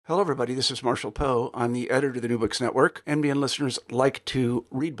Hello, everybody. This is Marshall Poe. I'm the editor of the New Books Network. NBN listeners like to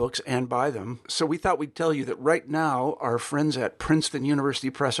read books and buy them. So we thought we'd tell you that right now, our friends at Princeton University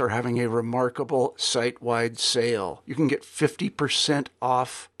Press are having a remarkable site-wide sale. You can get 50%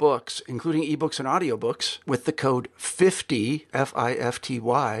 off books, including ebooks and audiobooks, with the code 50,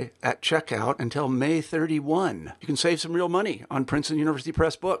 F-I-F-T-Y, at checkout until May 31. You can save some real money on Princeton University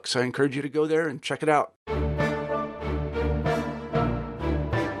Press books. I encourage you to go there and check it out.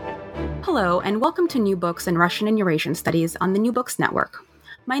 Hello, and welcome to New Books in Russian and Eurasian Studies on the New Books Network.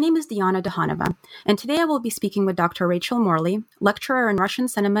 My name is Diana Duhanova, and today I will be speaking with Dr. Rachel Morley, lecturer in Russian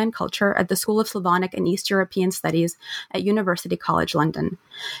cinema and culture at the School of Slavonic and East European Studies at University College London.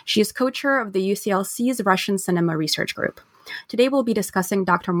 She is co-chair of the UCLC's Russian Cinema Research Group. Today we'll be discussing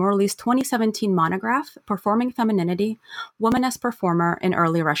Dr. Morley's 2017 monograph, Performing Femininity, Woman as Performer in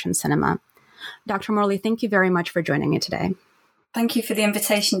Early Russian Cinema. Dr. Morley, thank you very much for joining me today. Thank you for the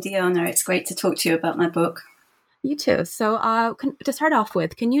invitation, Diana. It's great to talk to you about my book. You too. So to start off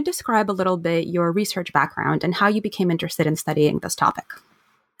with, can you describe a little bit your research background and how you became interested in studying this topic?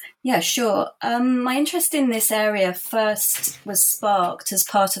 Yeah, sure. My interest in this area first was sparked as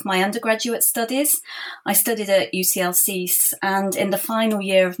part of my undergraduate studies. I studied at UCLC, and in the final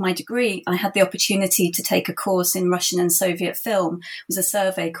year of my degree, I had the opportunity to take a course in Russian and Soviet film. It was a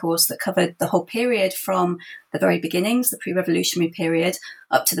survey course that covered the whole period from the very beginnings, the pre-revolutionary period,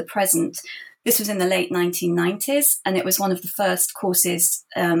 up to the present. This was in the late 1990s, and it was one of the first courses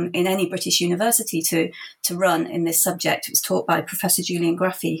in any British university to run in this subject. It was taught by Professor Julian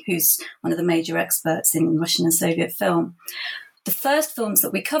Graffi, who's one of the major experts in Russian and Soviet film. The first films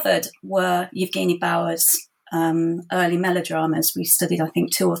that we covered were Evgeny Bauer's early melodramas. We studied, I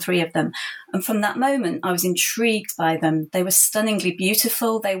think, 2 or 3 of them. And from that moment, I was intrigued by them. They were stunningly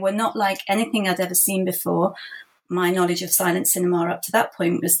beautiful. They were not like anything I'd ever seen before. My knowledge of silent cinema up to that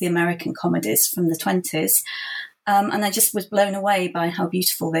point was the American comedies from the 20s. And I just was blown away by how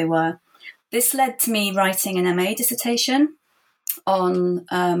beautiful they were. This led to me writing an MA dissertation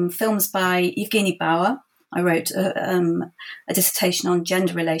on films by Evgeny Bauer. I wrote a dissertation on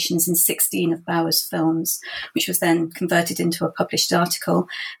gender relations in 16 of Bauer's films, which was then converted into a published article.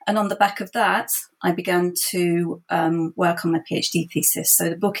 And on the back of that, I began to work on my PhD thesis. So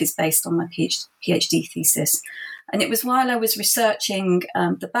the book is based on my PhD thesis. And it was while I was researching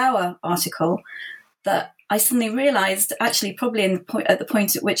the Bauer article that I suddenly realized, actually probably at the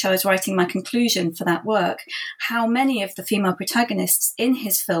point at which I was writing my conclusion for that work, how many of the female protagonists in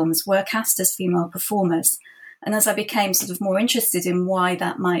his films were cast as female performers. And as I became sort of more interested in why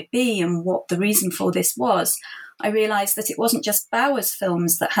that might be and what the reason for this was, I realized that it wasn't just Bauer's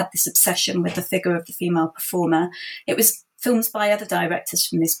films that had this obsession with the figure of the female performer. It was films by other directors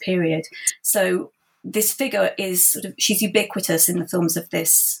from this period. So this figure is she's ubiquitous in the films of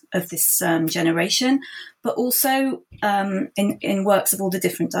this generation, but also in works of all the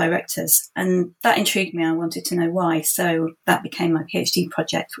different directors. And that intrigued me. I wanted to know why. So that became my PhD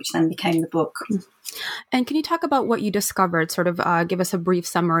project, which then became the book. And can you talk about what you discovered, give us a brief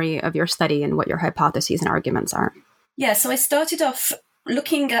summary of your study and what your hypotheses and arguments are? Yeah, so I started off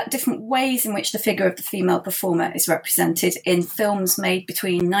looking at different ways in which the figure of the female performer is represented in films made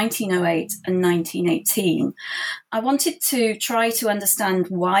between 1908 and 1918. I wanted to try to understand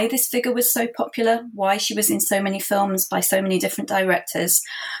why this figure was so popular, why she was in so many films by so many different directors,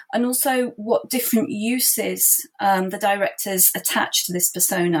 and also what different uses the directors attached to this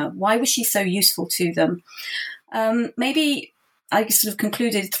persona. Why was she so useful to them? Maybe I sort of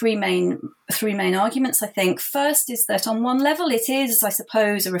concluded three main arguments, I think. First is that on one level, it is, I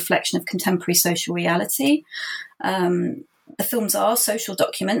suppose, a reflection of contemporary social reality. The films are social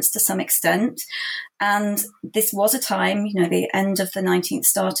documents to some extent. And this was a time, the end of the 19th,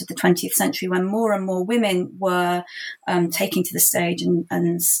 start of the 20th century, when more and more women were taking to the stage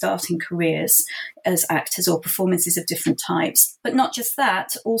and starting careers as actors or performances of different types. But not just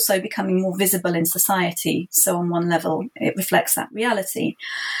that, also becoming more visible in society. So on one level, it reflects that reality.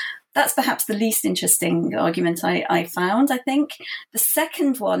 That's perhaps the least interesting argument I found, I think. The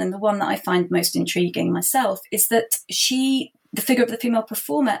second one, and the one that I find most intriguing myself, is that the figure of the female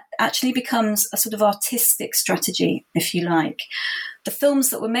performer actually becomes a sort of artistic strategy, if you like. The films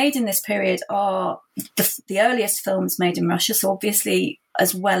that were made in this period are the earliest films made in Russia, so obviously,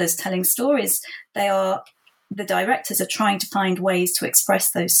 as well as telling stories, the directors are trying to find ways to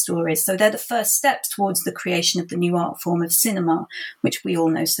express those stories. So they're the first steps towards the creation of the new art form of cinema, which we all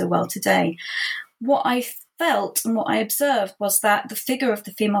know so well today. What I felt and what I observed was that the figure of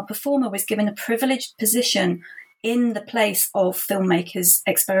the female performer was given a privileged position in the place of filmmakers'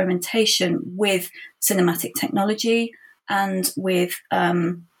 experimentation with cinematic technology and with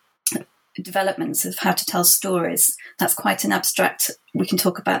developments of how to tell stories. That's quite an abstract, we can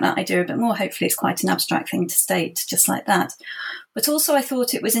talk about that idea a bit more. Hopefully it's quite an abstract thing to state just like that. But also I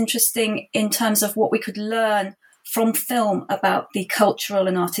thought it was interesting in terms of what we could learn from film about the cultural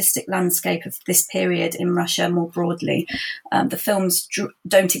and artistic landscape of this period in Russia more broadly. The films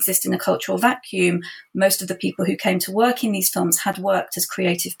don't exist in a cultural vacuum. Most of the people who came to work in these films had worked as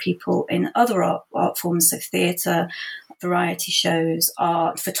creative people in other art forms, so theatre, variety shows,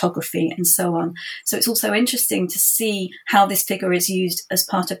 art, photography, and so on. So it's also interesting to see how this figure is used as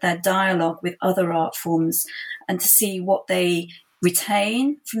part of their dialogue with other art forms, and to see what they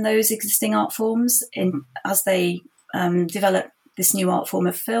retain from those existing art forms as they develop this new art form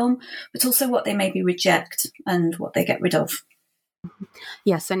of film, but also what they maybe reject and what they get rid of.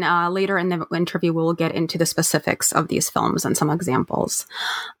 Yes, and later in the interview, we'll get into the specifics of these films and some examples.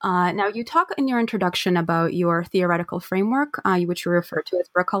 Now, you talk in your introduction about your theoretical framework, which you refer to as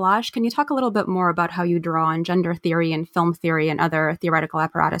bricolage. Can you talk a little bit more about how you draw on gender theory and film theory and other theoretical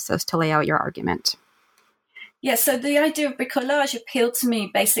apparatuses to lay out your argument? Yeah, so the idea of bricolage appealed to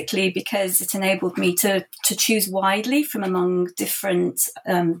me basically because it enabled me to choose widely from among different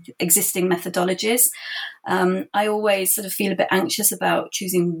existing methodologies. I always sort of feel a bit anxious about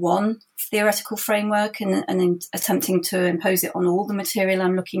choosing one theoretical framework and attempting to impose it on all the material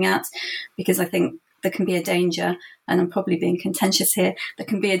I'm looking at, because I think there can be a danger, and I'm probably being contentious here, there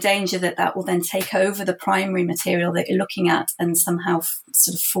can be a danger that will then take over the primary material that you're looking at and somehow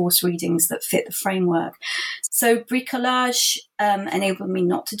sort of force readings that fit the framework. So bricolage enabled me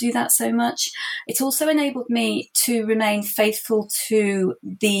not to do that so much. It also enabled me to remain faithful to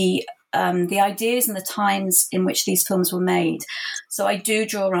the ideas and the times in which these films were made. So I do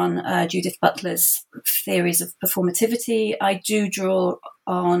draw on Judith Butler's theories of performativity. I do draw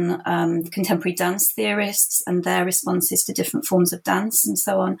on contemporary dance theorists and their responses to different forms of dance and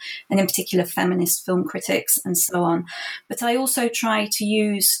so on, and in particular feminist film critics and so on. But I also try to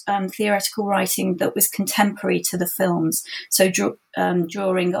use theoretical writing that was contemporary to the films. So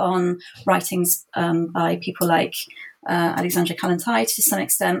drawing on writings by people like Alexandra Kollontai to some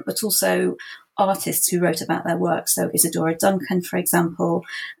extent, but also artists who wrote about their work. So Isadora Duncan, for example,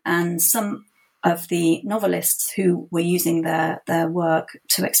 and some of the novelists who were using their work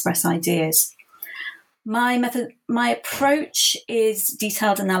to express ideas. My approach is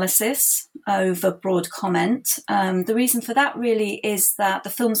detailed analysis over broad comment. The reason for that really is that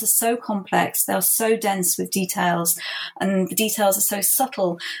the films are so complex, they are so dense with details, and the details are so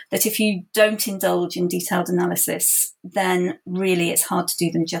subtle that if you don't indulge in detailed analysis, then really it's hard to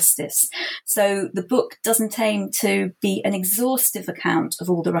do them justice. So the book doesn't aim to be an exhaustive account of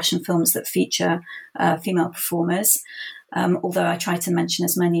all the Russian films that feature female performers, although I try to mention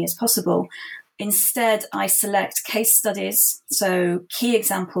as many as possible. Instead, I select case studies, so key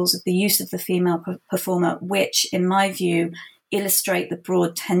examples of the use of the female performer, which, in my view, illustrate the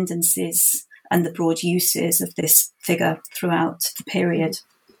broad tendencies and the broad uses of this figure throughout the period.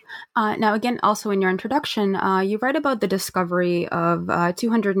 Now, again, also in your introduction, you write about the discovery of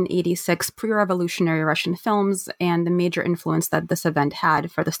 286 pre-revolutionary Russian films and the major influence that this event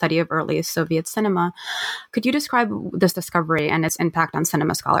had for the study of early Soviet cinema. Could you describe this discovery and its impact on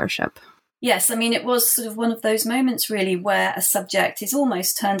cinema scholarship? Yes, I mean, it was sort of one of those moments really where a subject is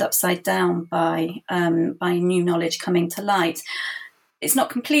almost turned upside down by new knowledge coming to light. It's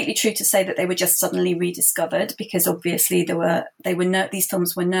not completely true to say that they were just suddenly rediscovered, because obviously these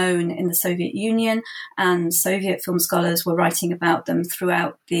films were known in the Soviet Union, and Soviet film scholars were writing about them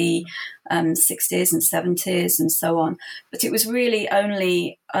throughout the 60s and 70s and so on. But it was really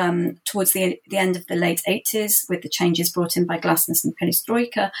only towards the end of the late 80s, with the changes brought in by Glasnost and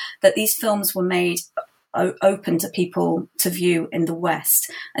Perestroika, that these films were made open to people to view in the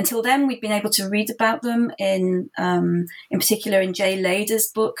West. Until then, we'd been able to read about them in particular in Jay Leder's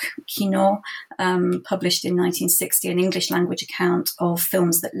book, Kino, published in 1960, an English language account of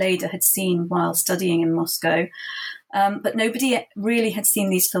films that Leder had seen while studying in Moscow. But nobody really had seen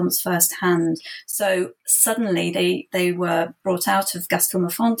these films firsthand. So suddenly they were brought out of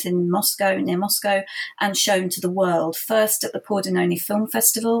Gazpromofond in Moscow, near Moscow, and shown to the world, first at the Pordenone Film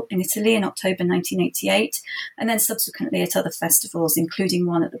Festival in Italy in October 1988, and then subsequently at other festivals, including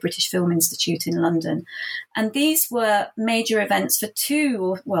one at the British Film Institute in London. And these were major events for two,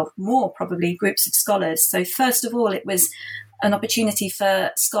 or well, more probably, groups of scholars. So first of all, it was an opportunity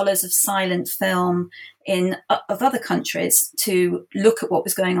for scholars of silent film of other countries to look at what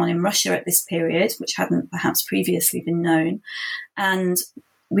was going on in Russia at this period, which hadn't perhaps previously been known. And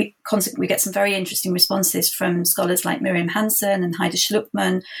we get some very interesting responses from scholars like Miriam Hansen and Heide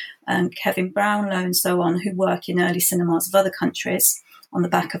Schluckman and Kevin Brownlow and so on, who work in early cinemas of other countries. on the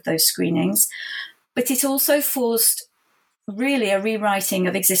back of those screenings. But it also forced really a rewriting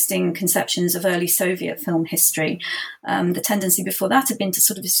of existing conceptions of early Soviet film history. The tendency before that had been to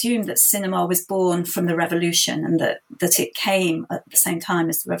sort of assume that cinema was born from the revolution and that it came at the same time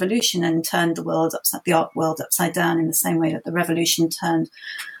as the revolution and turned the art world upside down in the same way that the revolution turned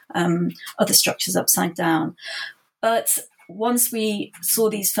other structures upside down. But once we saw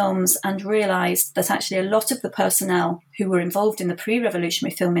these films and realised that actually a lot of the personnel who were involved in the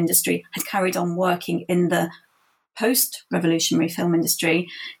pre-revolutionary film industry had carried on working in the post-revolutionary film industry,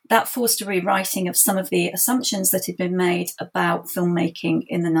 that forced a rewriting of some of the assumptions that had been made about filmmaking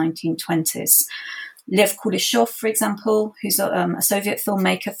in the 1920s. Lev Kuleshov, for example, who's a Soviet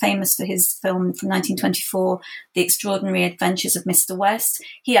filmmaker famous for his film from 1924, The Extraordinary Adventures of Mr. West,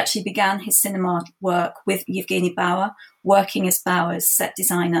 he actually began his cinema work with Yevgeny Bauer, working as Bauer's set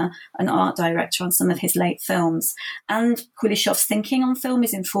designer and art director on some of his late films. And Kuleshov's thinking on film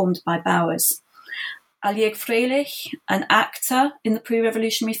is informed by Bauer's. Oleg Freilich, an actor in the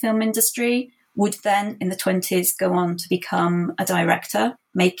pre-revolutionary film industry, would then, in the 20s, go on to become a director,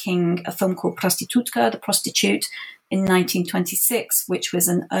 making a film called Prostitutka, The Prostitute, in 1926, which was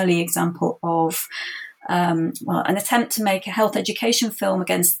an early example of an attempt to make a health education film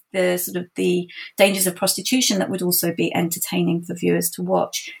against the sort of the dangers of prostitution that would also be entertaining for viewers to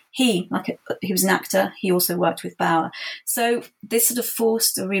watch. He was an actor. He also worked with Bauer. So this sort of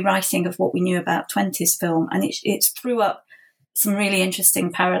forced a rewriting of what we knew about 20s film, and it threw up some really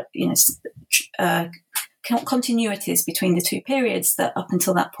interesting continuities between the two periods that up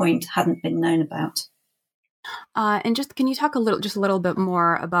until that point hadn't been known about. And can you talk a little bit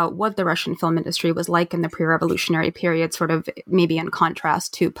more about what the Russian film industry was like in the pre-revolutionary period, sort of maybe in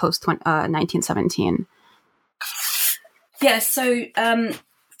contrast to post 1917? Yes, so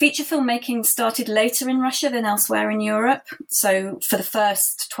feature filmmaking started later in Russia than elsewhere in Europe. So for the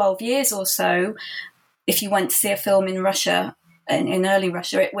first 12 years or so, if you went to see a film in Russia, in early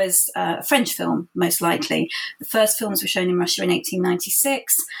Russia, it was a French film, most likely. The first films were shown in Russia in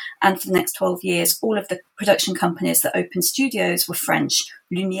 1896, and for the next 12 years, all of the production companies that opened studios were French.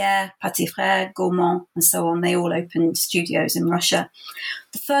 Lumière, Pathé Frères, Gaumont, and so on, they all opened studios in Russia.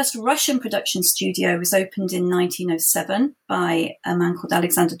 The first Russian production studio was opened in 1907 by a man called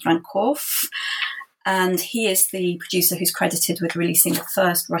Alexander Drankov, and he is the producer who's credited with releasing the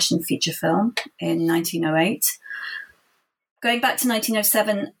first Russian feature film in 1908. Going back to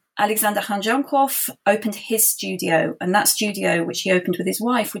 1907, Alexander Khanzhankov opened his studio, and that studio, which he opened with his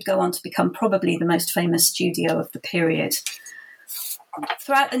wife, would go on to become probably the most famous studio of the period.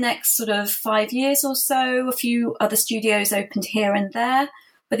 Throughout the next sort of 5 years or so, a few other studios opened here and there,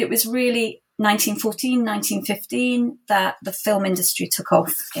 but it was really 1914, 1915 that the film industry took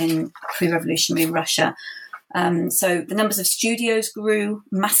off in pre-revolutionary Russia. So the numbers of studios grew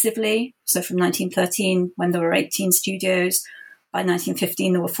massively. So from 1913, when there were 18 studios, by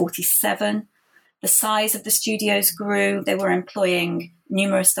 1915 there were 47. The size of the studios grew. They were employing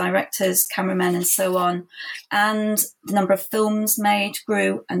numerous directors, cameramen, and so on. And the number of films made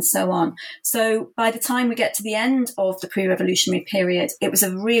grew, and so on. So by the time we get to the end of the pre-revolutionary period, it was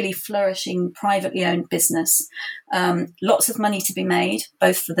a really flourishing, privately owned business. Lots of money to be made,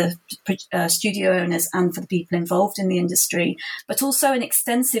 both for the studio owners and for the people involved in the industry, but also an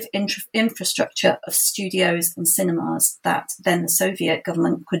extensive infrastructure of studios and cinemas that then the Soviet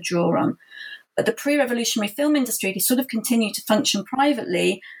government could draw on. But the pre-revolutionary film industry sort of continued to function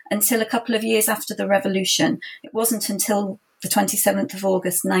privately until a couple of years after the revolution. It wasn't until the 27th of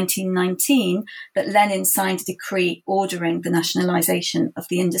August 1919 that Lenin signed a decree ordering the nationalization of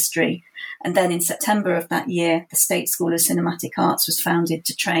the industry. And then in September of that year, the State School of Cinematic Arts was founded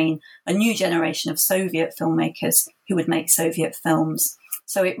to train a new generation of Soviet filmmakers who would make Soviet films.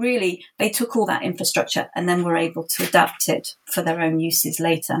 So they took all that infrastructure and then were able to adapt it for their own uses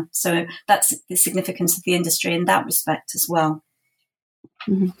later. So that's the significance of the industry in that respect as well.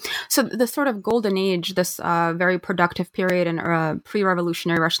 Mm-hmm. So the sort of golden age, this very productive period in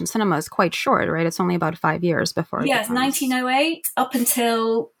pre-revolutionary Russian cinema is quite short, right? It's only about 5 years before. Yes, 1908 up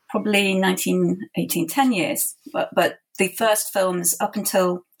until probably 1918, 10 years. But the first films up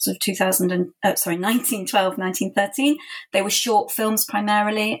until sort of 1912, 1913, they were short films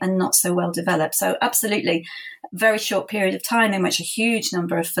primarily and not so well developed. So absolutely, a very short period of time in which a huge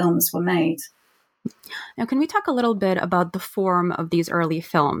number of films were made. Now, can we talk a little bit about the form of these early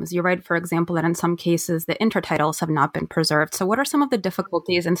films? You write, for example, that in some cases the intertitles have not been preserved. So what are some of the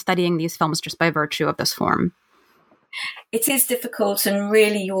difficulties in studying these films just by virtue of this form? It is difficult, and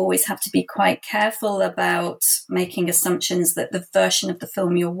really you always have to be quite careful about making assumptions that the version of the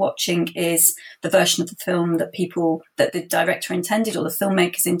film you're watching is the version of the film that the director intended or the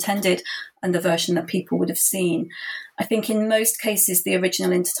filmmakers intended, and the version that people would have seen. I think in most cases the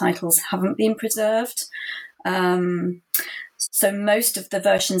original intertitles haven't been preserved. So most of the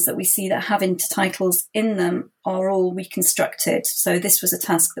versions that we see that have intertitles in them are all reconstructed. So this was a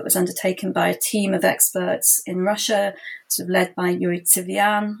task that was undertaken by a team of experts in Russia, sort of led by Yuri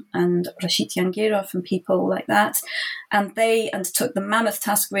Tsivian and Rashid Yangirov and people like that. And they undertook the mammoth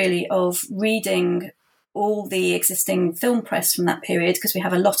task, really, of reading all the existing film press from that period, because we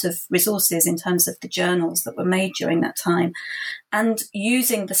have a lot of resources in terms of the journals that were made during that time, and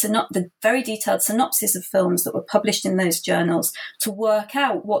using the very detailed synopses of films that were published in those journals to work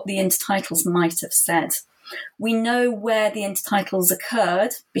out what the intertitles might have said. We know where the intertitles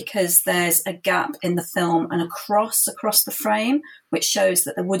occurred because there's a gap in the film and a cross across the frame, which shows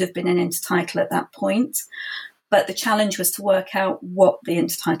that there would have been an intertitle at that point. But the challenge was to work out what the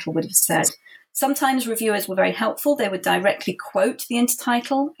intertitle would have said. Sometimes reviewers were very helpful. They would directly quote the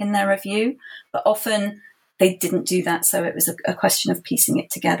intertitle in their review, but often they didn't do that. So it was a question of piecing it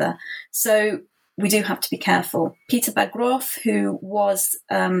together. So we do have to be careful. Peter Bagrov, who was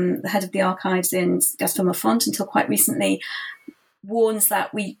the head of the archives in Gazpromofond until quite recently, warns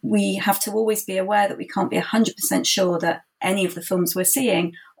that we have to always be aware that we can't be 100% sure that any of the films we're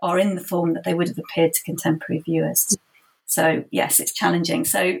seeing are in the form that they would have appeared to contemporary viewers. So, yes, it's challenging.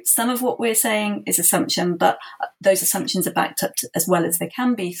 So some of what we're saying is assumption, but those assumptions are backed up as well as they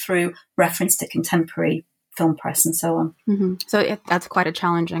can be through reference to contemporary film press and so on. Mm-hmm. So that's quite a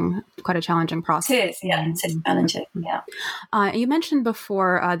challenging process. It is, yeah, it's challenging, yeah. You mentioned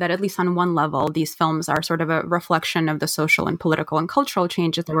before that at least on one level, these films are sort of a reflection of the social and political and cultural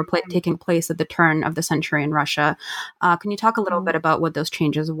changes that were taking place at the turn of the century in Russia. Can you talk a little bit about what those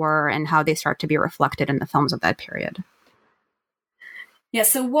changes were and how they start to be reflected in the films of that period? Yeah,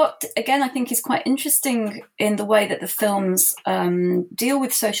 so what, again, I think is quite interesting in the way that the films deal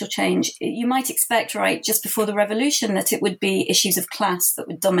with social change. You might expect, right, just before the revolution, that it would be issues of class that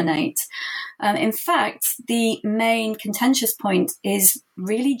would dominate. In fact, the main contentious point is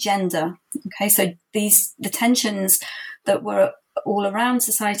really gender. Okay, so the tensions that were all around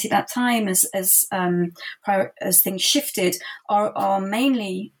society at that time as things shifted are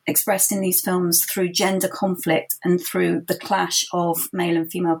mainly expressed in these films through gender conflict and through the clash of male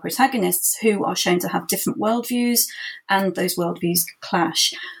and female protagonists who are shown to have different worldviews, and those worldviews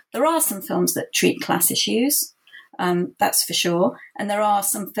clash. There are some films that treat class issues, that's for sure, and there are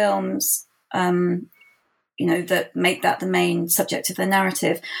some films that make that the main subject of the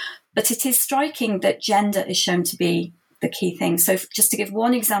narrative. But it is striking that gender is shown to be the key thing. So just to give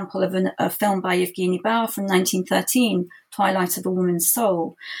one example of a film by Evgeny Bauer from 1913, Twilight of a Woman's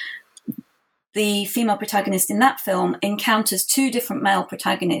Soul, the female protagonist in that film encounters two different male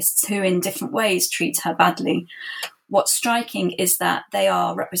protagonists who in different ways treat her badly. What's striking is that they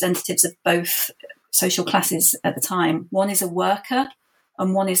are representatives of both social classes at the time. One is a worker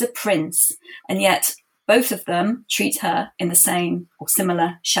and one is a prince, and yet both of them treat her in the same or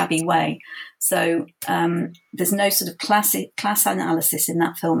similar shabby way. So there's no sort of class analysis in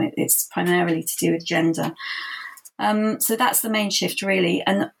that film. It's primarily to do with gender. So that's the main shift, really.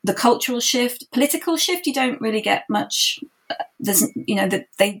 And the cultural shift, political shift, you don't really get much. That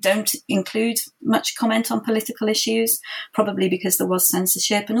they don't include much comment on political issues, probably because there was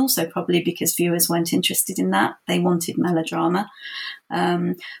censorship, and also probably because viewers weren't interested in that. They wanted melodrama.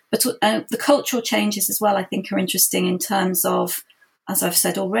 But the cultural changes as well, I think, are interesting in terms of, as I've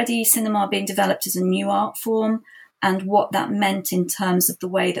said already, cinema being developed as a new art form, and what that meant in terms of the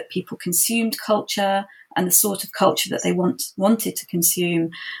way that people consumed culture and the sort of culture that they wanted to consume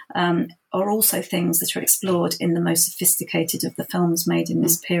are also things that are explored in the most sophisticated of the films made in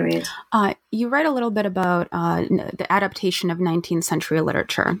this period. You write a little bit about the adaptation of 19th century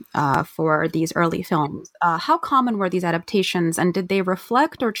literature for these early films. How common were these adaptations, and did they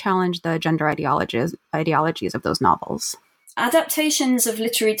reflect or challenge the gender ideologies of those novels? Adaptations of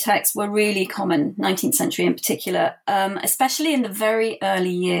literary texts were really common, 19th century in particular, especially in the very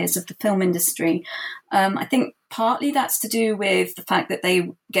early years of the film industry. I think partly that's to do with the fact that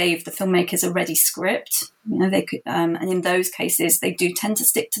they gave the filmmakers a ready script. They could, and in those cases, they do tend to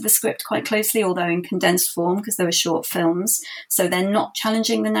stick to the script quite closely, although in condensed form because they were short films. So they're not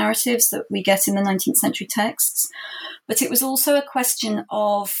challenging the narratives that we get in the 19th century texts. But it was also a question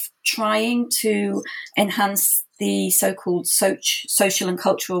of trying to enhance the so-called social and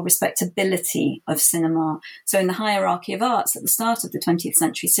cultural respectability of cinema. So in the hierarchy of arts at the start of the 20th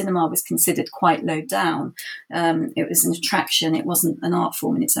century, cinema was considered quite low down. It was an attraction. It wasn't an art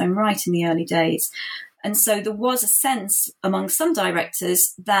form in its own right in the early days. And so there was a sense among some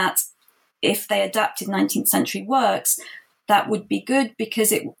directors that if they adapted 19th century works, that would be good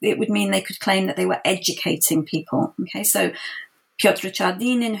because it would mean they could claim that they were educating people. Okay, so Piotr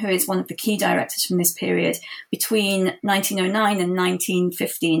Chardinin, who is one of the key directors from this period, between 1909 and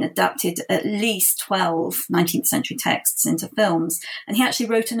 1915 adapted at least 12 19th century texts into films. And he actually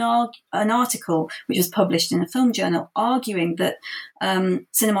wrote an article, which was published in a film journal, arguing that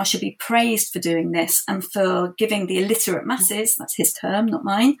cinema should be praised for doing this and for giving the illiterate masses, that's his term, not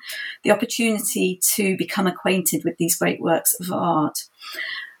mine, the opportunity to become acquainted with these great works of art.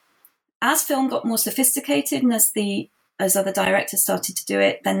 As film got more sophisticated and as other directors started to do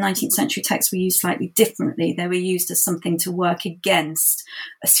it, then 19th century texts were used slightly differently. They were used as something to work against,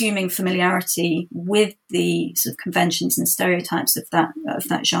 assuming familiarity with the sort of conventions and stereotypes of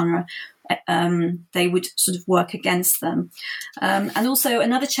that genre. They would sort of work against them. And also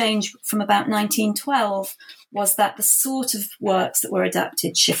another change from about 1912 was that the sort of works that were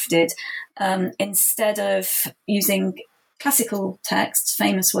adapted shifted. Instead of using classical texts,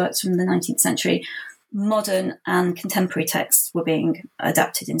 famous works from the 19th century, modern and contemporary texts were being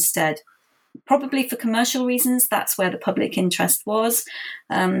adapted instead. Probably for commercial reasons, that's where the public interest was.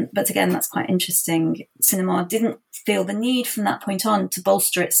 But again, that's quite interesting. Cinema didn't feel the need from that point on to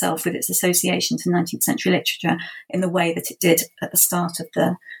bolster itself with its association to 19th century literature in the way that it did at the start of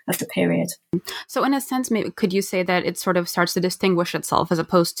the period. So in a sense, maybe could you say that it sort of starts to distinguish itself as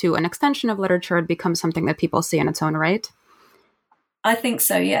opposed to an extension of literature? It becomes something that people see in its own right? I think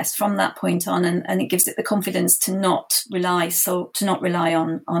so, yes, from that point on, and it gives it the confidence to not rely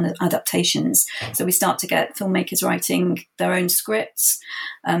on adaptations. So we start to get filmmakers writing their own scripts.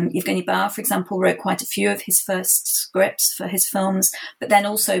 Evgeny Bauer, for example, wrote quite a few of his first scripts for his films, but then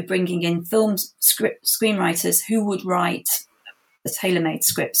also bringing in screenwriters who would write the tailor-made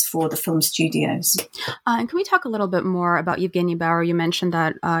scripts for the film studios. And can we talk a little bit more about Evgeny Bauer? You mentioned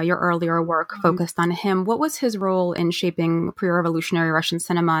that your earlier work focused on him. What was his role in shaping pre-revolutionary Russian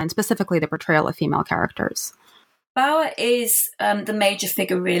cinema and specifically the portrayal of female characters? Bauer is the major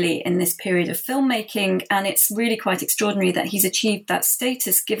figure really in this period of filmmaking, and it's really quite extraordinary that he's achieved that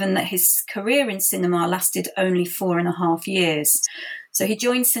status given that his career in cinema lasted only 4.5 years. So he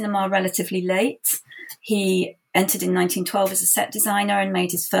joined cinema relatively late. He entered in 1912 as a set designer and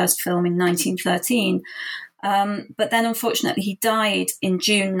made his first film in 1913. But then, unfortunately, he died in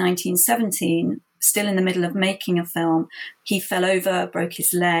June 1917, still in the middle of making a film. He fell over, broke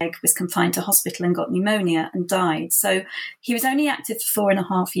his leg, was confined to hospital and got pneumonia and died. So he was only active for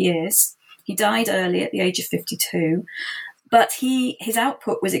 4.5 years. He died early at the age of 52. But his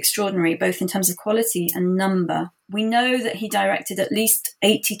output was extraordinary, both in terms of quality and number. We know that he directed at least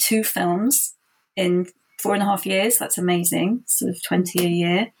 82 films in 4.5 years. That's amazing, sort of 20 a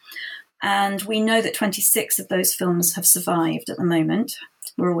year. And we know that 26 of those films have survived at the moment.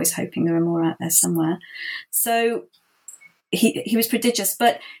 We're always hoping there are more out there somewhere. So he was prodigious,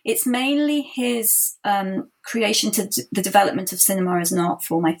 but it's mainly his creation to the development of cinema as an art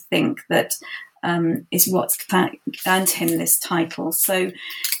form, I think, that is what's earned him this title. So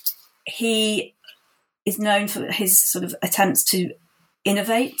he is known for his sort of attempts to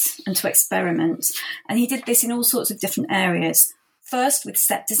innovate and to experiment. And he did this in all sorts of different areas. First, with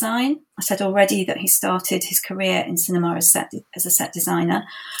set design. I said already that he started his career in cinema as a set designer.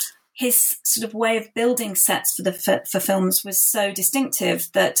 His sort of way of building sets for films was so distinctive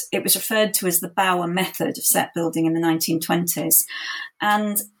that it was referred to as the Bauer method of set building in the 1920s.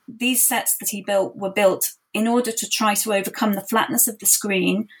 And these sets that he built were built in order to try to overcome the flatness of the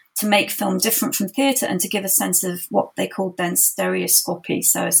screen, to make film different from theatre and to give a sense of what they called then stereoscopy,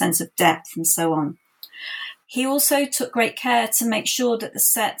 so a sense of depth and so on. He also took great care to make sure that the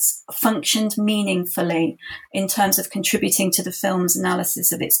sets functioned meaningfully in terms of contributing to the film's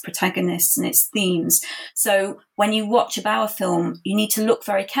analysis of its protagonists and its themes. So when you watch a Bauer film, you need to look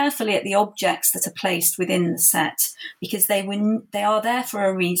very carefully at the objects that are placed within the set because they are there for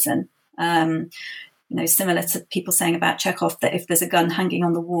a reason. Similar to people saying about Chekhov that if there's a gun hanging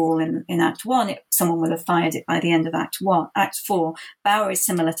on the wall in Act 1, someone will have fired it by the end of Act 4. Bauer is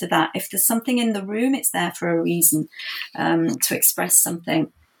similar to that. If there's something in the room, it's there for a reason, to express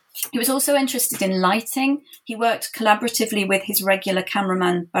something. He was also interested in lighting. He worked collaboratively with his regular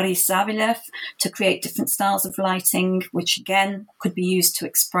cameraman Boris Zavilev to create different styles of lighting, which again could be used to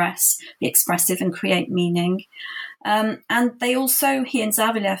be expressive and create meaning. And he and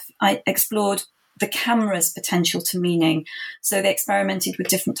Zavilev explored the camera's potential to meaning. So they experimented with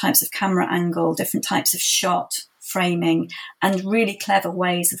different types of camera angle, different types of shot, framing, and really clever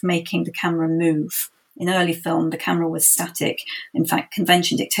ways of making the camera move. In early film, the camera was static. In fact,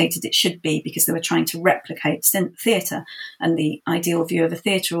 convention dictated it should be because they were trying to replicate theatre and the ideal view of a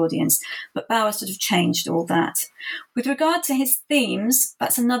theatre audience. But Bauer sort of changed all that. With regard to his themes,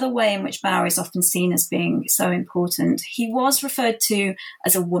 that's another way in which Bauer is often seen as being so important. He was referred to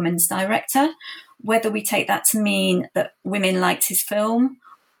as a woman's director, whether we take that to mean that women liked his film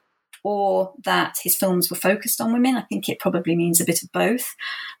or that his films were focused on women. I think it probably means a bit of both.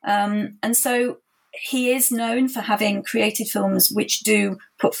 And so he is known for having created films which do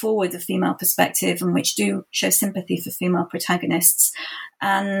put forward the female perspective and which do show sympathy for female protagonists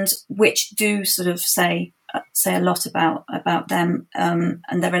and which do sort of say a lot about them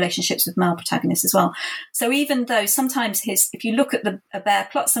and their relationships with male protagonists as well. So even though sometimes if you look at a bare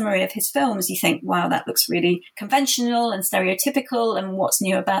plot summary of his films, you think, wow, that looks really conventional and stereotypical, and what's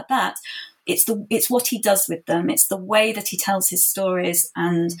new about that? It's what he does with them. It's the way that he tells his stories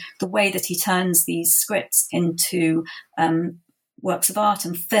and the way that he turns these scripts into works of art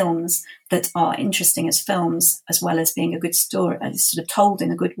and films that are interesting as films, as well as being a good story, sort of told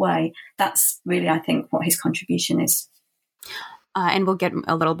in a good way. That's really, I think, what his contribution is. And we'll get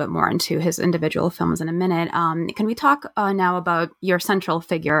a little bit more into his individual films in a minute. Can we talk now about your central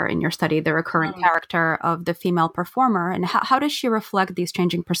figure in your study, the recurrent character of the female performer, and how does she reflect these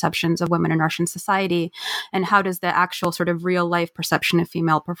changing perceptions of women in Russian society? And how does the actual sort of real life perception of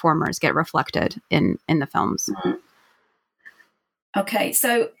female performers get reflected in the films? Okay,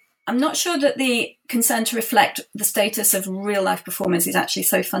 so I'm not sure that the concern to reflect the status of real life performers is actually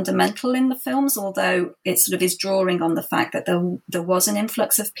so fundamental in the films, although it sort of is drawing on the fact that there was an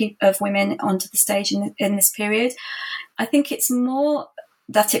influx of women onto the stage in this period. I think it's more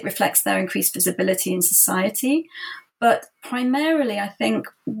that it reflects their increased visibility in society, but primarily I think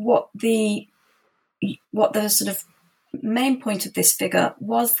what the sort of main point of this figure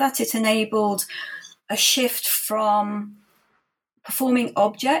was that it enabled a shift from performing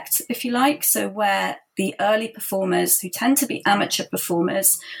object, if you like, so where the early performers, who tend to be amateur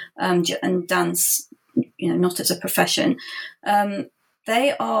performers and dance, not as a profession,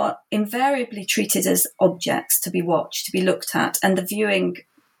 they are invariably treated as objects to be watched, to be looked at, and the viewing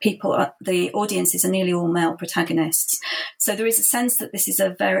people, the audiences are nearly all male protagonists. So there is a sense that this is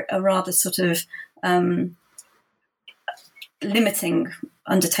a rather sort of limiting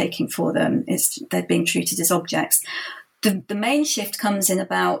undertaking for them. They're being treated as objects. The main shift comes in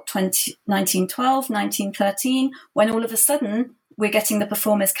about 1912, 1913, when all of a sudden we're getting the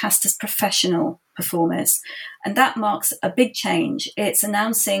performers cast as professional performers. And that marks a big change. It's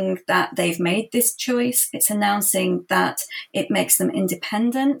announcing that they've made this choice. It's announcing that it makes them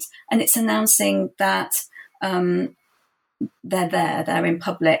independent. And it's announcing that they're in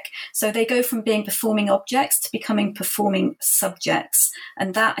public. So they go from being performing objects to becoming performing subjects.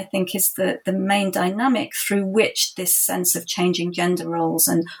 And that, I think, is the main dynamic through which this sense of changing gender roles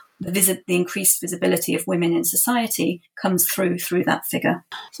and the increased visibility of women in society comes through that figure.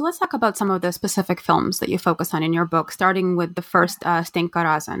 So let's talk about some of the specific films that you focus on in your book, starting with the first, Stenka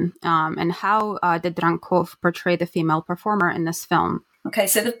Razin. And how did Drankov portray the female performer in this film? Okay,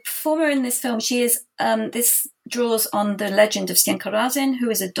 so the performer in this film, she is, this draws on the legend of Stenka Razin, who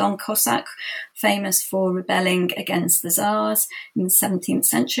is a Don Cossack, famous for rebelling against the Tsars in the 17th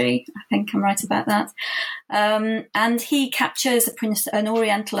century. I think I'm right about that. And he captures a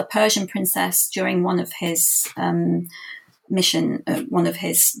Persian princess during one of his one of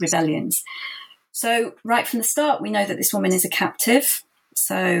his rebellions. So right from the start, we know that this woman is a captive.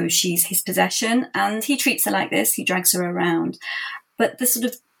 So she's his possession, and he treats her like this. He drags her around. But this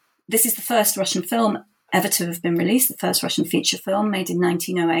is the first Russian film ever to have been released, the first Russian feature film made in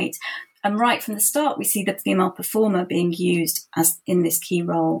 1908. And right from the start, we see the female performer being used as in this key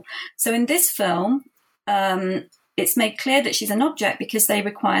role. So in this film, it's made clear that she's an object because they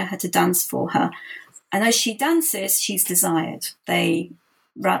require her to dance for her. And as she dances, she's desired.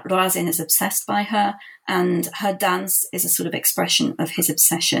 Razin is obsessed by her, and her dance is a sort of expression of his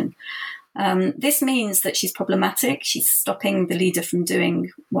obsession. This means that she's problematic. She's stopping the leader from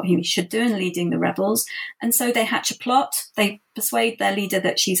doing what he should do and leading the rebels. And so they hatch a plot. They persuade their leader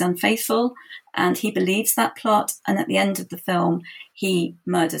that she's unfaithful, and he believes that plot. And at the end of the film, he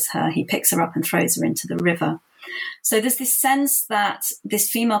murders her. He picks her up and throws her into the river. So there's this sense that this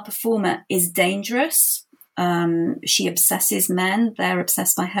female performer is dangerous. She obsesses men. They're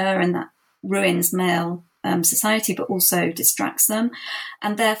obsessed by her, and that ruins male society, but also distracts them.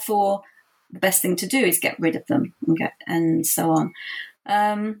 And therefore, the best thing to do is get rid of them and so on.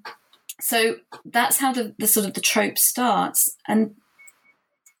 So that's how the sort of the trope starts, and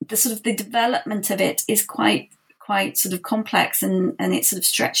the sort of the development of it is quite sort of complex, and it sort of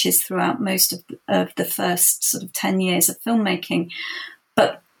stretches throughout most of the first sort of 10 years of filmmaking.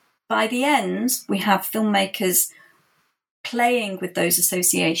 But by the end, we have filmmakers playing with those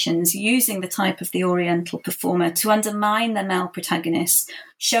associations, using the type of the Oriental performer to undermine their male protagonists,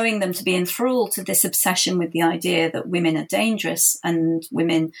 showing them to be enthralled to this obsession with the idea that women are dangerous and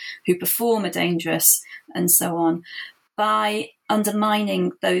women who perform are dangerous, and so on, by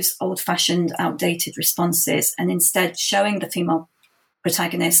undermining those old-fashioned, outdated responses, and instead showing the female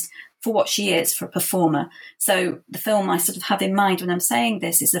protagonist for what she is, for a performer. So the film I sort of have in mind when I'm saying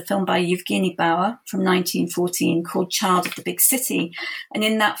this is a film by Evgeny Bauer from 1914 called Child of the Big City. And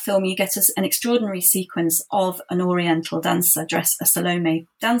in that film, you get an extraordinary sequence of an Oriental dancer, a Salome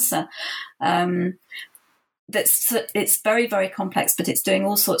dancer. It's very, very complex, but it's doing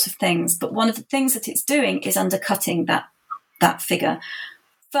all sorts of things. But one of the things that it's doing is undercutting that figure.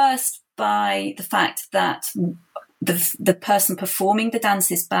 First, by the fact that the person performing the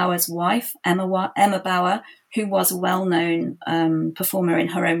dance is Bauer's wife, Emma Bauer, who was a well-known performer in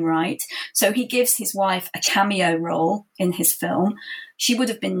her own right. So he gives his wife a cameo role in his film. She would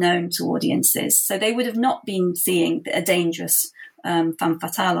have been known to audiences. So they would have not been seeing a dangerous femme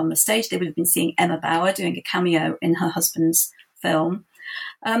fatale on the stage. They would have been seeing Emma Bauer doing a cameo in her husband's film.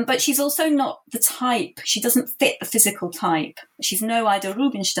 But she's also not the type. She doesn't fit the physical type. She's no Ida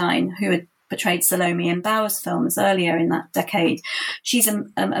Rubinstein, who had portrayed Salome in Bauer's films earlier in that decade. She's a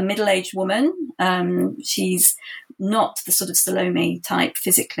middle-aged woman. She's not the sort of Salome type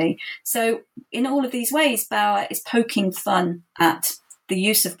physically. So in all of these ways, Bauer is poking fun at the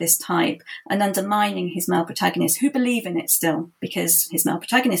use of this type and undermining his male protagonists, who believe in it still, because his male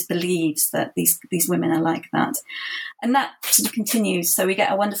protagonist believes that these women are like that. And that sort of continues. So we get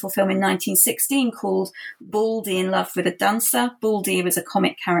a wonderful film in 1916 called Baldy in Love with a Dancer. Baldy was a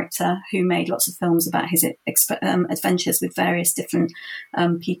comic character who made lots of films about his adventures with various different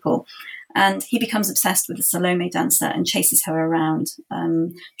people. And he becomes obsessed with the Salome dancer and chases her around,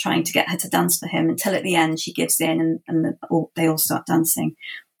 trying to get her to dance for him, until at the end she gives in and they all start dancing.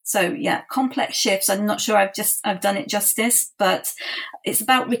 So yeah, complex shifts. I'm not sure I've done it justice, but it's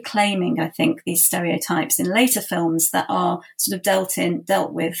about reclaiming, I think, these stereotypes in later films that are sort of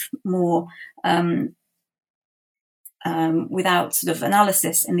dealt with more without sort of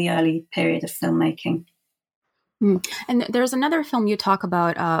analysis in the early period of filmmaking. And there's another film you talk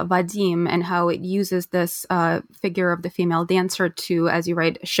about, Vadim, and how it uses this figure of the female dancer to, as you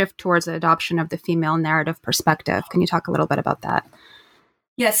write, shift towards the adoption of the female narrative perspective. Can you talk a little bit about that?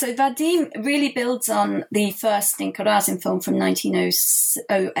 Yeah, so Vadim really builds on the first Zdenka Razin film from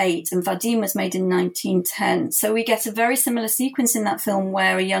 1908, and Vadim was made in 1910. So we get a very similar sequence in that film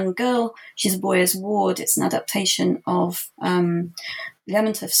where a young girl, she's a boy as ward, it's an adaptation of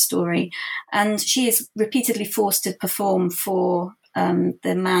Lermontov's story, and she is repeatedly forced to perform for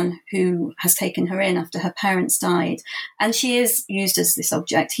the man who has taken her in after her parents died. And she is used as this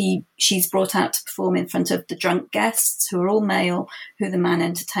object. She's brought out to perform in front of the drunk guests, who are all male, who the man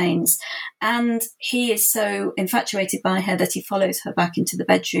entertains. And he is so infatuated by her that he follows her back into the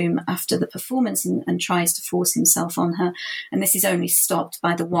bedroom after the performance and tries to force himself on her. And this is only stopped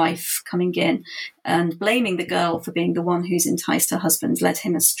by the wife coming in and blaming the girl for being the one who's enticed her husband, led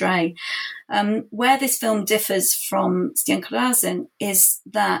him astray. Where this film differs from Zdenka Razin is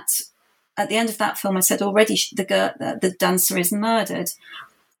that at the end of that film, I said already, the dancer is murdered.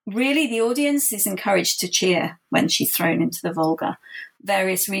 Really, the audience is encouraged to cheer when she's thrown into the Volga.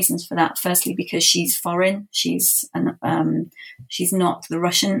 Various reasons for that. Firstly, because she's foreign, she's not the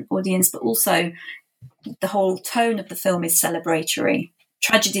Russian audience, but also the whole tone of the film is celebratory.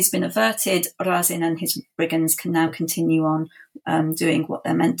 Tragedy's been averted. Razin and his brigands can now continue on doing what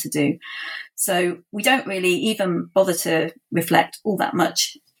they're meant to do. So we don't really even bother to reflect all that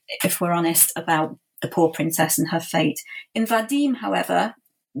much, if we're honest, about the poor princess and her fate. In Vadim, however,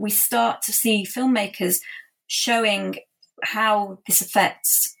 we start to see filmmakers showing how this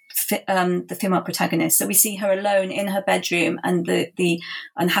affects the female protagonist. So we see her alone in her bedroom and the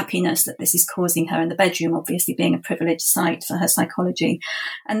unhappiness that this is causing her, and the bedroom obviously being a privileged site for her psychology.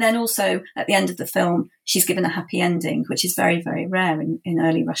 And then also at the end of the film, she's given a happy ending, which is very, very rare in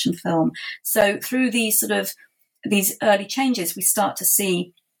early Russian film. So through these early changes, we start to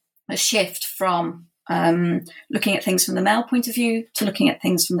see a shift from looking at things from the male point of view to looking at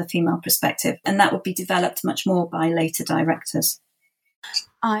things from the female perspective. And that would be developed much more by later directors.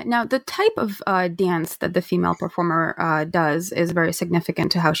 Now, the type of dance that the female performer does is very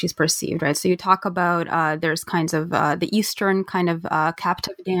significant to how she's perceived, right? So you talk about there's kinds of the Eastern kind of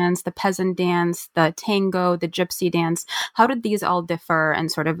captive dance, the peasant dance, the tango, the gypsy dance. How did these all differ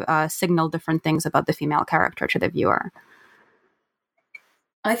and sort of signal different things about the female character to the viewer?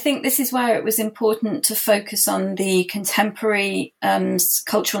 I think this is where it was important to focus on the contemporary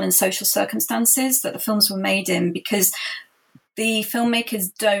cultural and social circumstances that the films were made in, because the filmmakers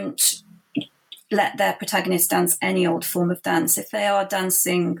don't let their protagonists dance any old form of dance. If they are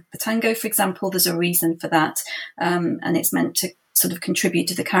dancing the tango, for example, there's a reason for that. And it's meant to sort of contribute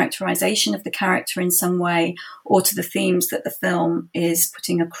to the characterization of the character in some way, or to the themes that the film is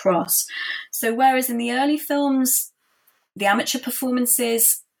putting across. So whereas in the early films, the amateur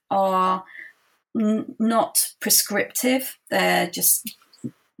performances are not prescriptive, they're just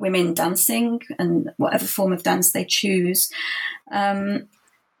women dancing and whatever form of dance they choose. In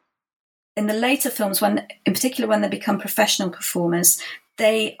the later films, in particular when they become professional performers,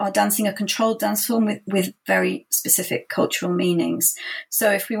 they are dancing a controlled dance form with very specific cultural meanings.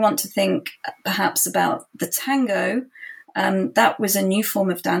 So if we want to think perhaps about the tango, that was a new form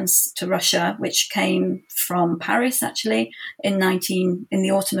of dance to Russia, which came from Paris, actually, in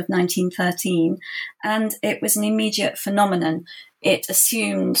the autumn of 1913. And it was an immediate phenomenon. It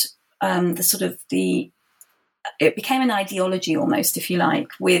assumed it became an ideology almost, if you like,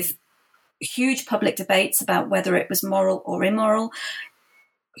 with huge public debates about whether it was moral or immoral,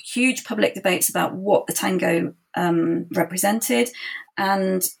 huge public debates about what the tango represented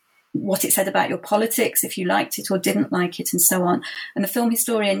and what it said about your politics, if you liked it or didn't like it, and so on. And the film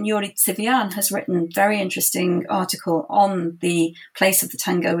historian Yuri Tsivian has written a very interesting article on the place of the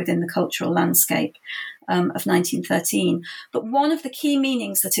tango within the cultural landscape of 1913. But one of the key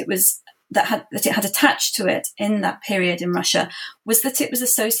meanings that it had attached to it in that period in Russia was that it was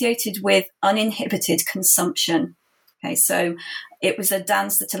associated with uninhibited consumption. Okay, so it was a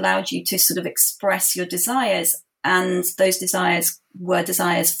dance that allowed you to sort of express your desires, and those desires were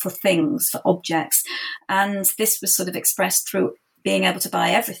desires for things, for objects. And this was sort of expressed through being able to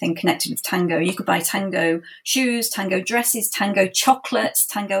buy everything connected with tango. You could buy tango shoes, tango dresses, tango chocolates,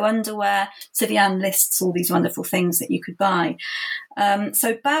 tango underwear. Tsivian lists all these wonderful things that you could buy.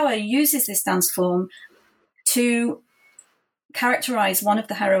 So Bauer uses this dance form to characterize one of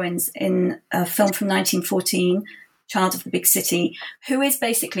the heroines in a film from 1914, Child of the Big City, who is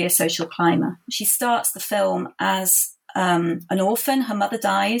basically a social climber. She starts the film as an orphan. Her mother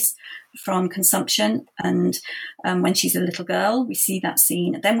dies from consumption, and when she's a little girl, we see that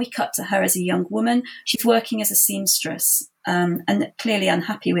scene. Then we cut to her as a young woman. She's working as a seamstress and clearly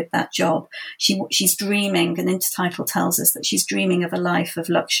unhappy with that job. She's dreaming, an intertitle tells us that she's dreaming of a life of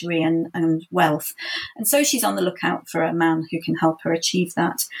luxury and wealth. And so she's on the lookout for a man who can help her achieve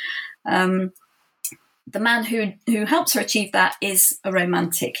that. The man who helps her achieve that is a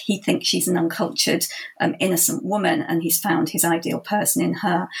romantic. He thinks she's an uncultured, innocent woman, and he's found his ideal person in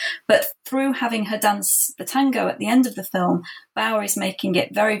her. But through having her dance the tango at the end of the film, Bauer is making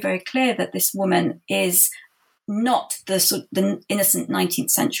it very, very clear that this woman is not the innocent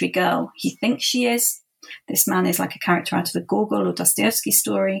 19th century girl he thinks she is. This man is like a character out of a Gogol or Dostoevsky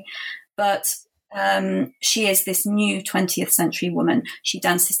story, but she is this new 20th century woman. She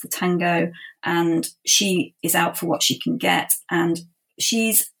dances the tango and she is out for what she can get. And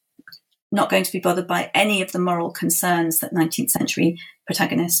she's not going to be bothered by any of the moral concerns that 19th century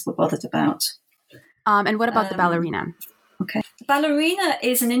protagonists were bothered about. And what about the ballerina? Okay. The ballerina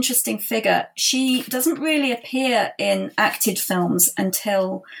is an interesting figure. She doesn't really appear in acted films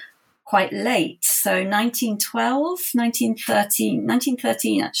until quite late. So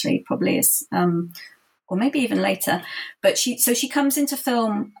 1913 actually probably is, or maybe even later. But she comes into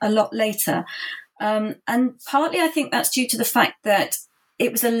film a lot later. And partly I think that's due to the fact that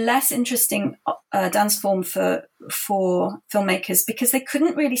it was a less interesting dance form for filmmakers, because they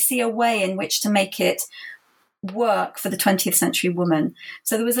couldn't really see a way in which to make it work for the 20th century woman.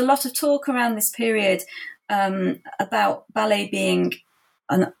 So there was a lot of talk around this period about ballet being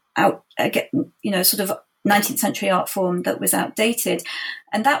sort of 19th century art form that was outdated.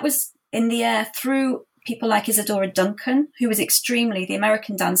 And that was in the air through people like Isadora Duncan, who was the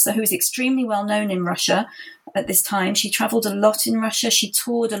American dancer, who was extremely well known in Russia at this time. She traveled a lot in Russia. She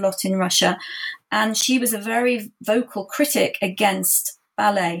toured a lot in Russia. And she was a very vocal critic against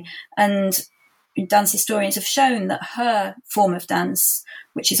ballet. And dance historians have shown that her form of dance,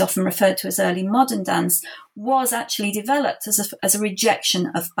 which is often referred to as early modern dance, was actually developed as a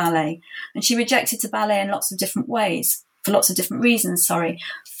rejection of ballet. And she rejected the ballet in lots of different ways. for lots of different reasons.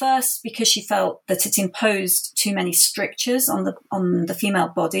 First, because she felt that it imposed too many strictures on the female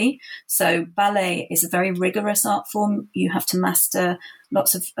body. So ballet is a very rigorous art form. You have to master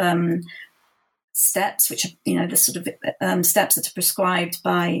lots of steps, which are, the sort of steps that are prescribed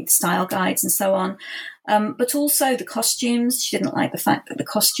by style guides and so on. But also the costumes. She didn't like the fact that the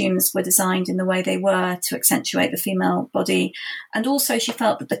costumes were designed in the way they were to accentuate the female body. And also she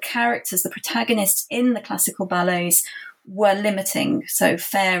felt that the characters, the protagonists in the classical ballets, were limiting. So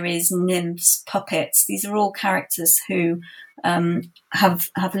fairies, nymphs, puppets, these are all characters who have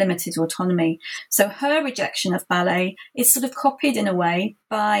limited autonomy. So her rejection of ballet is sort of copied in a way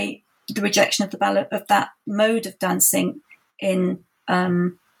by the rejection of the ballet, of that mode of dancing in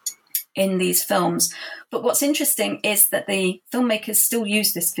these films. But what's interesting is that the filmmakers still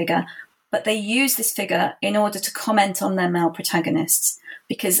use this figure, but they use this figure in order to comment on their male protagonists.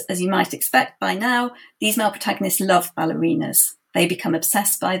 Because, as you might expect by now, these male protagonists love ballerinas. They become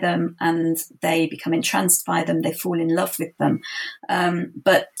obsessed by them and they become entranced by them. They fall in love with them.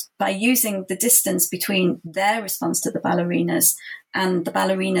 But by using the distance between their response to the ballerinas and the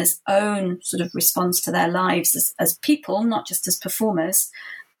ballerinas' own sort of response to their lives as people, not just as performers,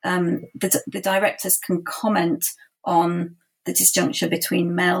 the directors can comment on the disjuncture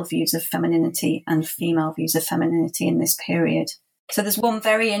between male views of femininity and female views of femininity in this period. So there's one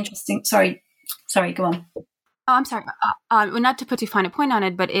very interesting... Sorry, go on. Oh, I'm sorry. Not to put too fine a point on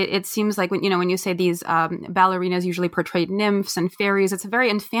it, but it seems like when you say these ballerinas usually portrayed nymphs and fairies, it's a very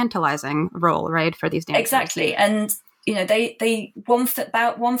infantilizing role, right, for these dancers. Exactly, and one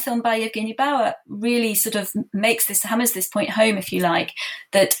film by Evgeny Bauer really sort of hammers this point home, if you like,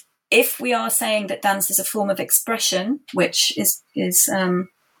 that if we are saying that dance is a form of expression, which is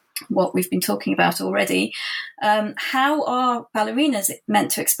what we've been talking about already, how are ballerinas meant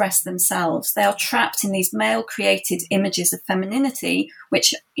to express themselves? They are trapped in these male-created images of femininity,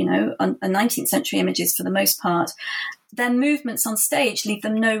 which, are 19th century images for the most part. Their movements on stage leave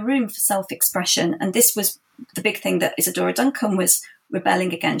them no room for self-expression. And this was the big thing that Isadora Duncan was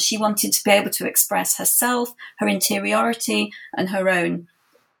rebelling against. She wanted to be able to express herself, her interiority, and her own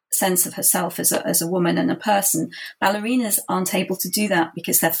sense of herself as a woman and a person. Ballerinas aren't able to do that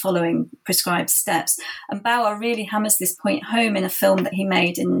because they're following prescribed steps. And Bauer really hammers this point home in a film that he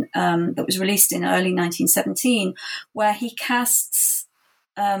made that was released in early 1917, where he casts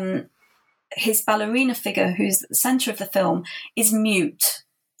his ballerina figure, who's at the centre of the film, is mute.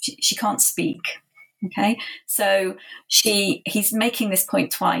 She can't speak. Okay, so he's making this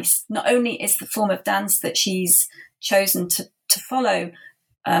point twice. Not only is the form of dance that she's chosen to follow,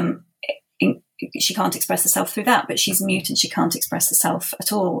 she can't express herself through that, but she's mute and she can't express herself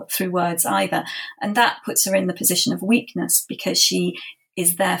at all through words either. And that puts her in the position of weakness because she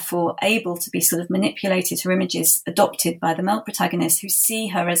is therefore able to be sort of manipulated, her images adopted by the male protagonists who see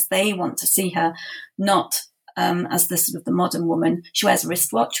her as they want to see her, not as the sort of the modern woman. She wears a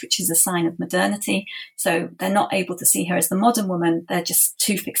wristwatch, which is a sign of modernity. So they're not able to see her as the modern woman. They're just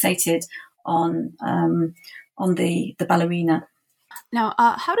too fixated on the ballerina. Now,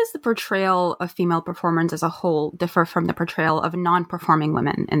 how does the portrayal of female performers as a whole differ from the portrayal of non-performing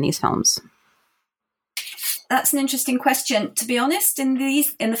women in these films? That's an interesting question. To be honest, in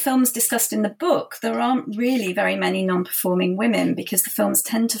the films discussed in the book, there aren't really very many non-performing women because the films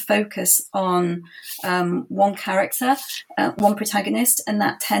tend to focus on one character, one protagonist, and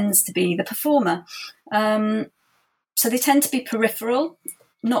that tends to be the performer. So they tend to be peripheral,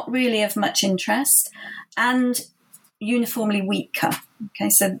 not really of much interest, and uniformly weaker. Okay,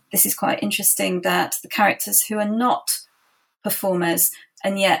 so this is quite interesting that the characters who are not performers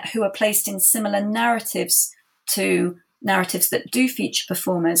and yet who are placed in similar narratives to narratives that do feature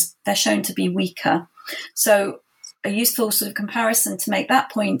performers, they're shown to be weaker. So a useful sort of comparison to make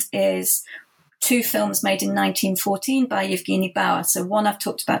that point is two films made in 1914 by Evgeny Bauer. So one I've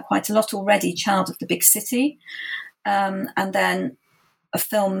talked about quite a lot already, Child of the Big City, and then a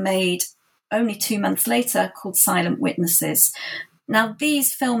film made only 2 months later called Silent Witnesses. Now,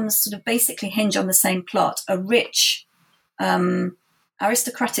 these films sort of basically hinge on the same plot. A rich,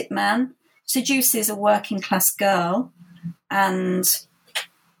 aristocratic man seduces a working class girl, and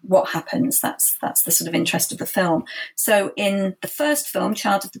what happens? That's the sort of interest of the film. So in the first film,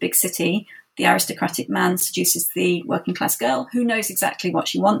 Child of the Big City, the aristocratic man seduces the working class girl who knows exactly what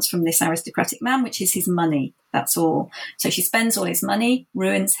she wants from this aristocratic man, which is his money. That's all. So she spends all his money,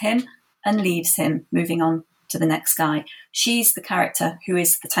 ruins him, and leaves him, moving on to the next guy. She's the character who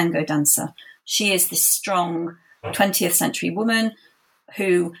is the tango dancer. She is this strong 20th century woman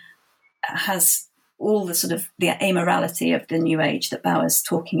who has all the sort of the amorality of the new age that Bauer's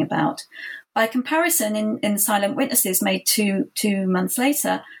talking about. By comparison, in Silent Witnesses, made two months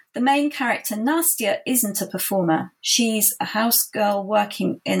later, the main character, Nastya, isn't a performer. She's a house girl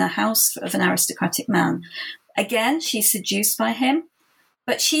working in a house of an aristocratic man. Again, she's seduced by him,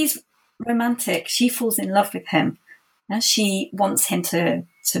 but she's romantic. She falls in love with him. She wants him to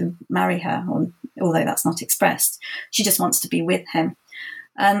marry her, although that's not expressed. She just wants to be with him.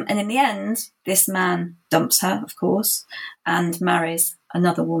 And in the end, this man dumps her, of course, and marries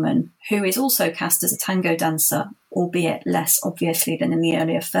another woman who is also cast as a tango dancer, albeit less obviously than in the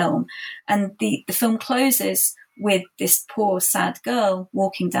earlier film. And the film closes with this poor, sad girl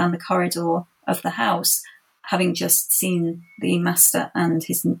walking down the corridor of the house, having just seen the master and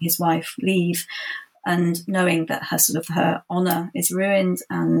his wife leave, and knowing that her honor is ruined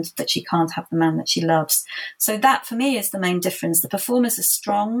and that she can't have the man that she loves. So that, for me, is the main difference. The performers are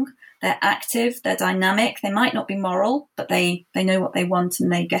strong, they're active, they're dynamic. They might not be moral, but they know what they want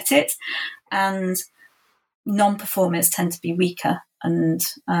and they get it. And non-performers tend to be weaker and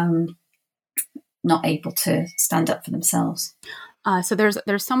not able to stand up for themselves. So there's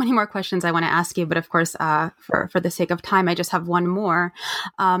so many more questions I want to ask you, but of course, for the sake of time, I just have one more,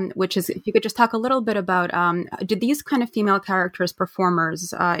 which is if you could just talk a little bit about, did these kind of female characters,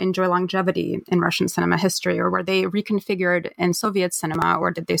 performers, enjoy longevity in Russian cinema history, or were they reconfigured in Soviet cinema, or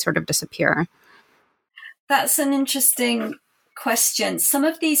did they sort of disappear? That's an interesting question. Some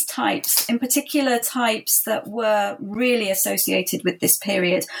of these types, in particular types that were really associated with this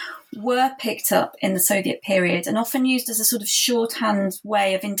period, were picked up in the Soviet period and often used as a sort of shorthand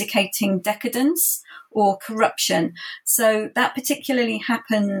way of indicating decadence or corruption. So that particularly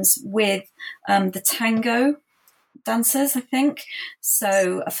happens with the tango dancers, I think.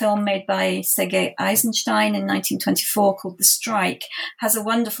 So a film made by Sergei Eisenstein in 1924 called The Strike has a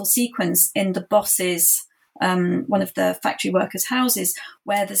wonderful sequence in the boss's, one of the factory workers' houses,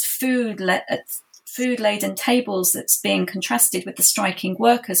 where there's food-laden tables that's being contrasted with the striking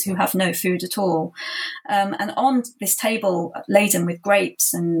workers who have no food at all. And on this table laden with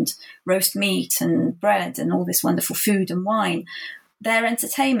grapes and roast meat and bread and all this wonderful food and wine, their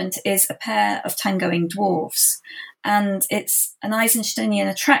entertainment is a pair of tangoing dwarves. And it's an Eisensteinian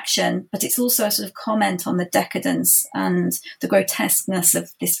attraction, but it's also a sort of comment on the decadence and the grotesqueness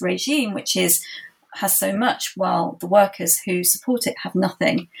of this regime, which has so much while the workers who support it have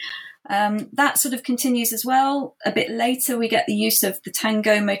nothing. That sort of continues as well. A bit later, we get the use of the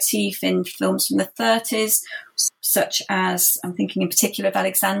tango motif in films from the 30s, such as, I'm thinking in particular of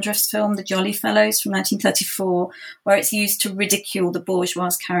Alexandrov's film, The Jolly Fellows from 1934, where it's used to ridicule the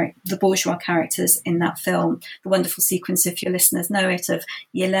bourgeois characters in that film. The wonderful sequence, if your listeners know it, of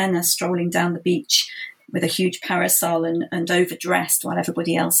Yelena strolling down the beach with a huge parasol and overdressed while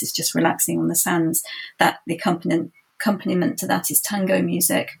everybody else is just relaxing on the sands. That the accompaniment to that is tango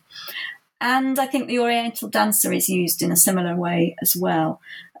music. And I think the Oriental dancer is used in a similar way as well.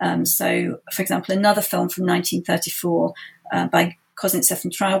 So, for example, another film from 1934 by Koznetsev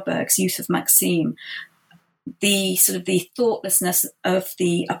and Trauberg's Youth of Maxim, the thoughtlessness of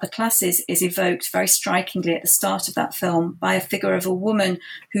the upper classes is evoked very strikingly at the start of that film by a figure of a woman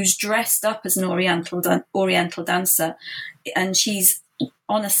who's dressed up as an Oriental dancer, and she's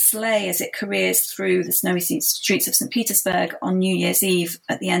on a sleigh as it careers through the snowy streets of St. Petersburg on New Year's Eve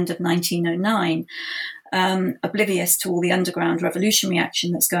at the end of 1909, oblivious to all the underground revolutionary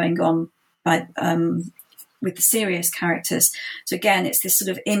action that's going on with the serious characters. So again, it's this sort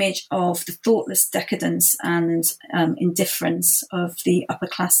of image of the thoughtless decadence and indifference of the upper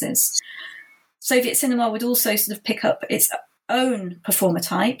classes. Soviet cinema would also sort of pick up its own performer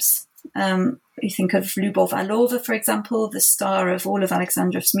types. You think of Lyubov Orlova, for example, the star of all of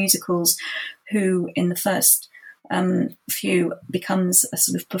Alexandrov's musicals, who in the first few becomes a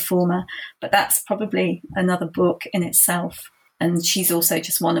sort of performer. But that's probably another book in itself. And she's also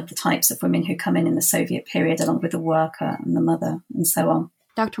just one of the types of women who come in the Soviet period, along with the worker and the mother and so on.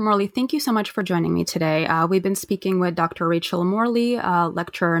 Dr. Morley, thank you so much for joining me today. We've been speaking with Dr. Rachel Morley,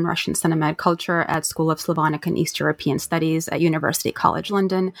 lecturer in Russian cinema and culture at School of Slavonic and East European Studies at University College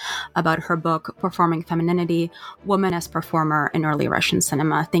London, about her book, Performing Femininity, Woman as Performer in Early Russian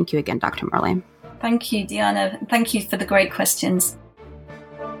Cinema. Thank you again, Dr. Morley. Thank you, Diana. Thank you for the great questions.